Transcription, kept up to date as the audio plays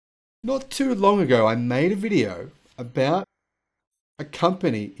Not too long ago, I made a video about a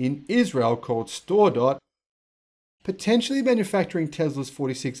company in Israel called StoreDot potentially manufacturing Tesla's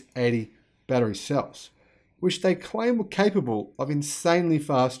 4680 battery cells, which they claim were capable of insanely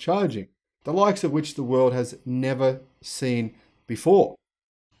fast charging, the likes of which the world has never seen before.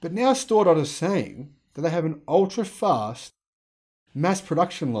 But now StoreDot is saying that they have an ultra-fast mass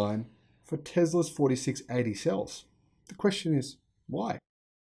production line for Tesla's 4680 cells. The question is, why?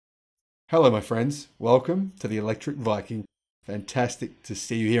 Hello, my friends. Welcome to the Electric Viking. Fantastic to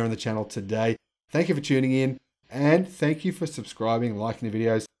see you here on the channel today. Thank you for tuning in, and thank you for subscribing, liking the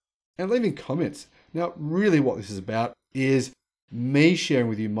videos, and leaving comments. Now, really what this is about is me sharing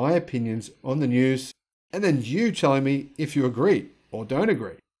with you my opinions on the news, and then you telling me if you agree or don't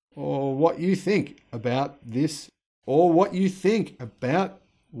agree, or what you think about this, or what you think about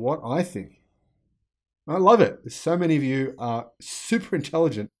what I think. I love it. So many of you are super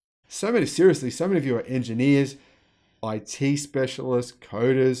intelligent. So many of you are engineers, IT specialists,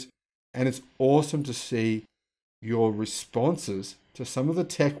 coders, and it's awesome to see your responses to some of the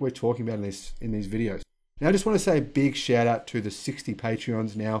tech we're talking about in these videos. Now, I just want to say a big shout out to the 60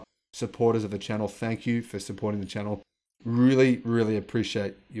 Patreons now, supporters of the channel. Thank you for supporting the channel. Really, really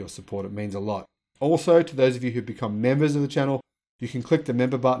appreciate your support. It means a lot. Also, to those of you who become members of the channel, you can click the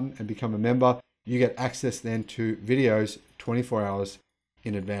member button and become a member. You get access then to videos 24 hours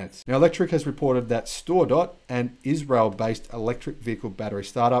in advance. Now, Electric has reported that StoreDot, an Israel-based electric vehicle battery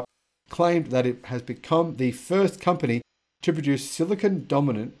startup, claimed that it has become the first company to produce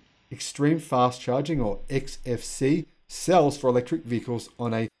silicon-dominant extreme fast charging, or XFC, cells for electric vehicles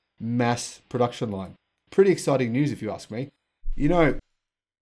on a mass production line. Pretty exciting news if you ask me. You know,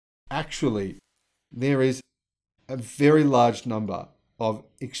 actually, there is a very large number of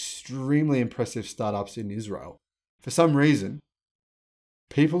extremely impressive startups in Israel. For some reason,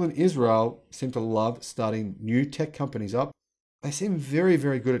 people in Israel seem to love starting new tech companies up. They seem very,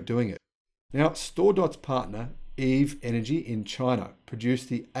 very good at doing it. Now, StoreDot's partner, Eve Energy in China, produced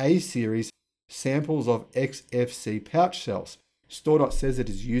the A-series samples of XFC pouch cells. StoreDot says it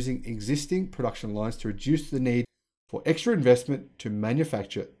is using existing production lines to reduce the need for extra investment to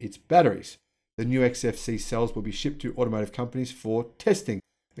manufacture its batteries. The new XFC cells will be shipped to automotive companies for testing.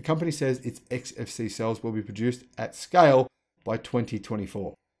 The company says its XFC cells will be produced at scale by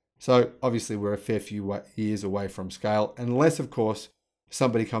 2024. So obviously we're a fair few years away from scale, unless of course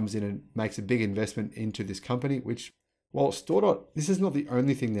somebody comes in and makes a big investment into this company, which, while StoreDot, this is not the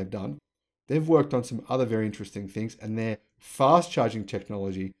only thing they've done. They've worked on some other very interesting things, and their fast charging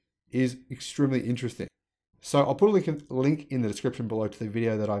technology is extremely interesting. So I'll put a link in the description below to the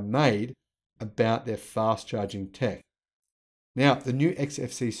video that I made about their fast charging tech. Now, the new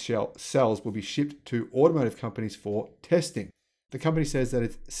XFC cells will be shipped to automotive companies for testing. The company says that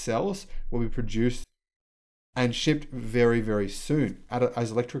its cells will be produced and shipped very, very soon.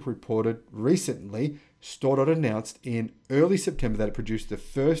 As Electric reported recently, StoreDot announced in early September that it produced the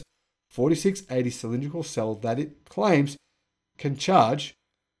first 4680 cylindrical cell that it claims can charge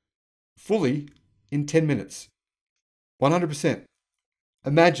fully in 10 minutes. 100%.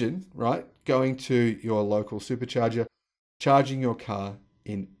 Imagine, right, going to your local supercharger, charging your car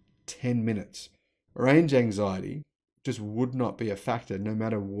in 10 minutes. Range anxiety just would not be a factor no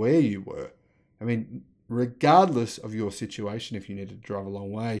matter where you were. I mean, regardless of your situation, if you need to drive a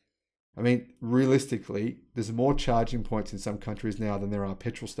long way, I mean, realistically, there's more charging points in some countries now than there are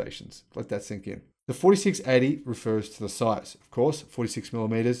petrol stations. Let that sink in. The 4680 refers to the size, of course, 46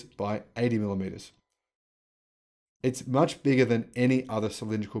 millimeters by 80 millimeters. It's much bigger than any other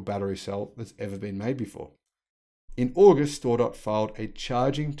cylindrical battery cell that's ever been made before. In August, StoreDot filed a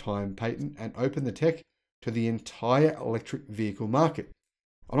charging time patent and opened the tech to the entire electric vehicle market.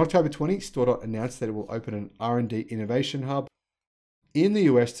 On October 20, StoreDot announced that it will open an R&D innovation hub in the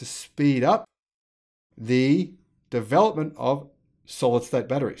US to speed up the development of solid-state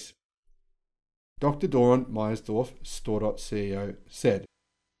batteries. Dr. Doron Meyersdorf, StoreDot CEO, said,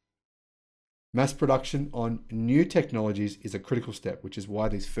 "Mass production on new technologies is a critical step, which is why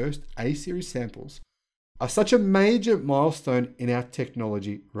these first A-series samples are such a major milestone in our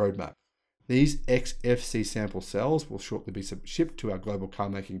technology roadmap. These XFC sample cells will shortly be shipped to our global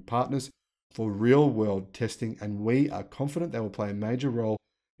car-making partners for real-world testing, and we are confident they will play a major role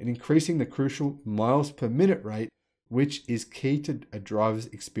in increasing the crucial miles per minute rate, which is key to a driver's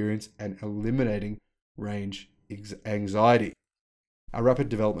experience and eliminating range anxiety. Our rapid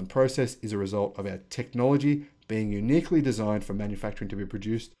development process is a result of our technology being uniquely designed for manufacturing to be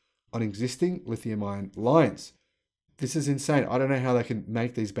produced on existing lithium-ion lines. This is insane. I don't know how they can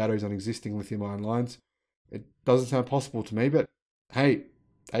make these batteries on existing lithium-ion lines. It doesn't sound possible to me, but hey,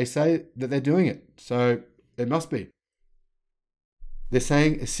 They say that they're doing it, so it must be. They're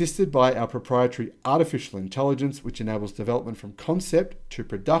saying assisted by our proprietary artificial intelligence, which enables development from concept to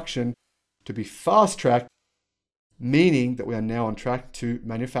production to be fast-tracked, meaning that we are now on track to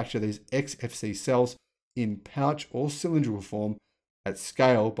manufacture these XFC cells in pouch or cylindrical form at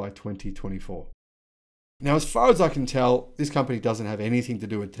scale by 2024. Now, as far as I can tell, this company doesn't have anything to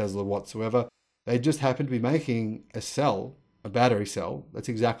do with Tesla whatsoever. They just happen to be making a cell, a battery cell, that's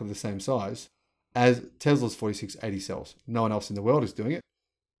exactly the same size as Tesla's 4680 cells. No one else in the world is doing it,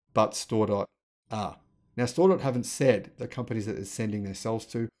 but StoreDot are. Now, StoreDot haven't said the companies that they're sending their cells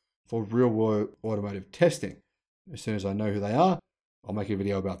to for real-world automotive testing. As soon as I know who they are, I'll make a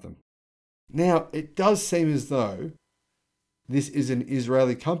video about them. Now, it does seem as though this is an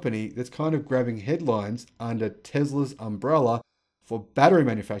Israeli company that's kind of grabbing headlines under Tesla's umbrella for battery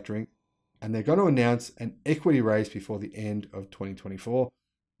manufacturing, and they're going to announce an equity raise before the end of 2024.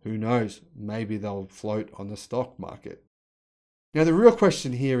 Who knows? Maybe they'll float on the stock market. Now, the real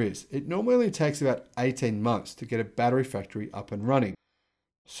question here is, it normally takes about 18 months to get a battery factory up and running.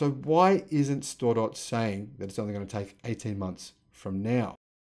 So why isn't StoreDot saying that it's only going to take 18 months from now?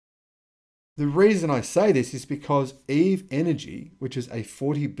 The reason I say this is because EV Energy, which is a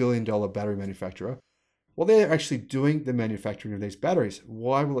 $40 billion battery manufacturer, well, they're actually doing the manufacturing of these batteries.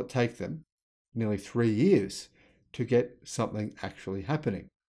 Why will it take them nearly 3 years to get something actually happening?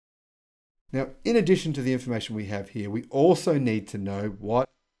 Now, in addition to the information we have here, we also need to know what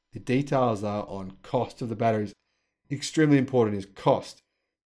the details are on cost of the batteries. Extremely important is cost,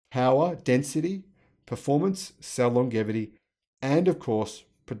 power, density, performance, cell longevity, and of course,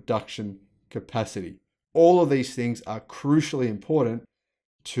 production capacity. All of these things are crucially important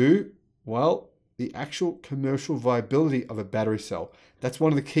to, well, the actual commercial viability of a battery cell. That's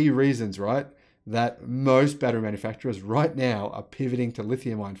one of the key reasons, right, that most battery manufacturers right now are pivoting to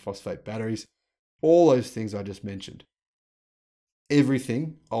lithium iron phosphate batteries. All those things I just mentioned.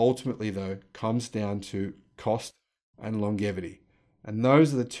 Everything ultimately, though, comes down to cost and longevity. And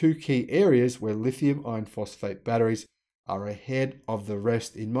those are the two key areas where lithium iron phosphate batteries are ahead of the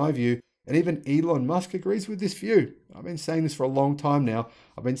rest, in my view. And even Elon Musk agrees with this view. I've been saying this for a long time now.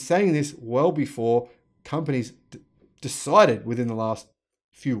 I've been saying this well before companies decided within the last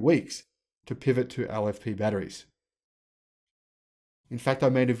few weeks to pivot to LFP batteries. In fact, I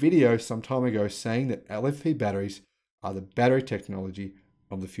made a video some time ago saying that LFP batteries are the battery technology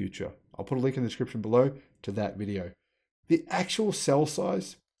of the future. I'll put a link in the description below to that video. The actual cell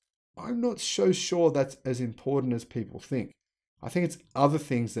size, I'm not so sure that's as important as people think. I think it's other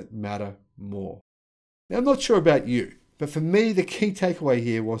things that matter more. Now, I'm not sure about you, but for me, the key takeaway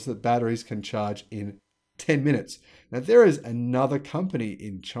here was that batteries can charge in 10 minutes. Now, there is another company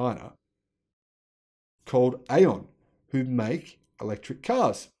in China called Elon who make electric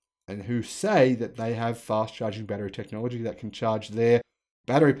cars and who say that they have fast charging battery technology that can charge their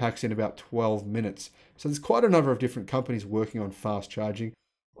battery packs in about 12 minutes. So there's quite a number of different companies working on fast charging.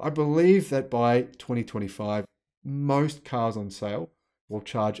 I believe that by 2025, most cars on sale will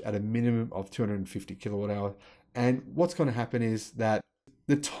charge at a minimum of 250 kilowatt hour. And what's going to happen is that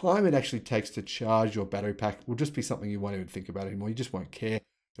the time it actually takes to charge your battery pack will just be something you won't even think about anymore. You just won't care.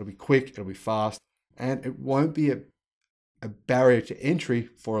 It'll be quick, it'll be fast, and it won't be a barrier to entry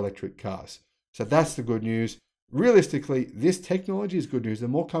for electric cars. So that's the good news. Realistically, this technology is good news. The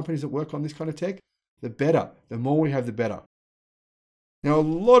more companies that work on this kind of tech, the better. The more we have, the better. Now, a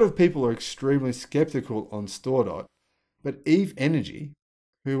lot of people are extremely skeptical on StoreDot, but EV Energy,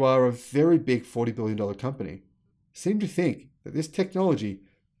 who are a very big $40 billion company, seem to think that this technology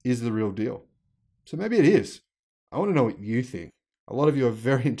is the real deal. So maybe it is. I want to know what you think. A lot of you are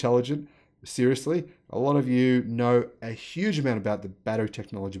very intelligent. Seriously, a lot of you know a huge amount about the battery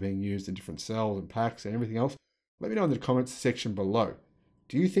technology being used in different cells and packs and everything else. Let me know in the comments section below.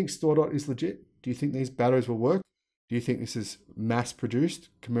 Do you think StoreDot is legit? Do you think these batteries will work? Do you think this is mass-produced,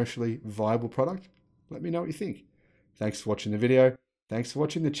 commercially viable product? Let me know what you think. Thanks for watching the video. Thanks for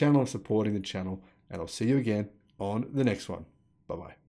watching the channel and supporting the channel. And I'll see you again on the next one. Bye-bye.